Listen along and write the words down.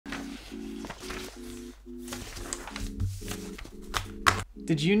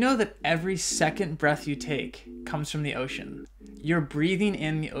Did you know that every second breath you take comes from the ocean? You're breathing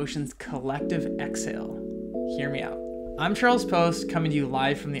in the ocean's collective exhale. Hear me out. I'm Charles Post, coming to you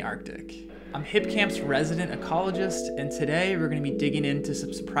live from the Arctic. I'm Hipcamp's resident ecologist, and today we're going to be digging into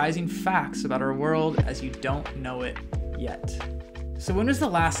some surprising facts about our world as you don't know it yet. So when was the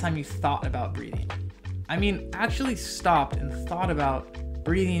last time you thought about breathing? I mean, actually stopped and thought about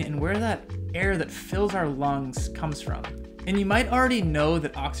breathing and where that air that fills our lungs comes from. And you might already know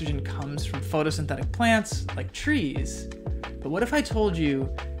that oxygen comes from photosynthetic plants like trees, but what if I told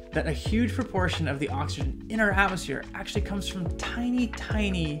you that a huge proportion of the oxygen in our atmosphere actually comes from tiny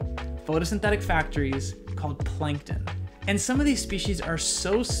photosynthetic factories called plankton? And some of these species are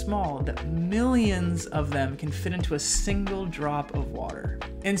so small that millions of them can fit into a single drop of water.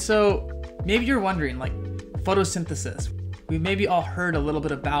 And so maybe you're wondering, like, photosynthesis. We've maybe all heard a little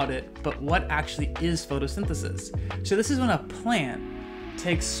bit about it, but what actually is photosynthesis? So this is when a plant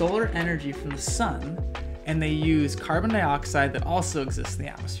takes solar energy from the sun and they use carbon dioxide that also exists in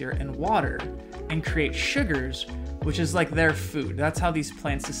the atmosphere and water and create sugars, which is like their food. That's how these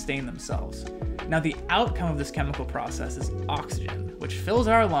plants sustain themselves. Now the outcome of this chemical process is oxygen, which fills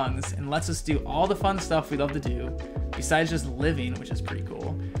our lungs and lets us do all the fun stuff we love to do, besides just living, which is pretty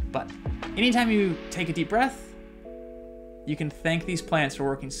cool. But anytime you take a deep breath, you can thank these plants for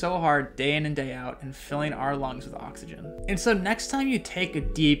working so hard day in and day out and filling our lungs with oxygen. And so next time you take a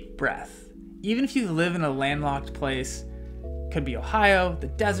deep breath, even if you live in a landlocked place, could be Ohio, the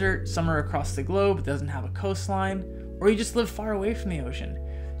desert, somewhere across the globe that doesn't have a coastline, or you just live far away from the ocean,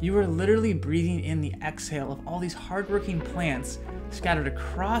 you are literally breathing in the exhale of all these hardworking plants scattered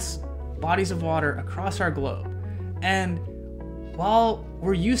across bodies of water across our globe. And while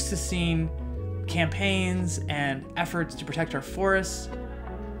we're used to seeing campaigns and efforts to protect our forests,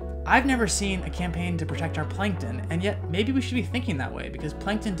 I've never seen a campaign to protect our plankton, and yet maybe we should be thinking that way because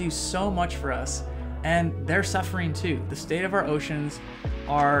plankton do so much for us and they're suffering too. The state of our oceans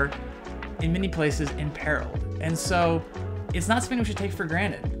are in many places imperiled, and so it's not something we should take for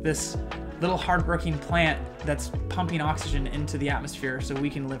granted, this little hardworking plant that's pumping oxygen into the atmosphere so we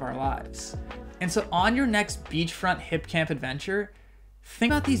can live our lives. And so on your next beachfront Hipcamp adventure,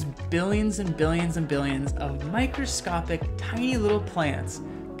 think about these billions and billions and billions of microscopic, tiny little plants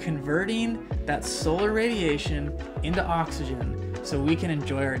converting that solar radiation into oxygen so we can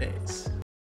enjoy our days.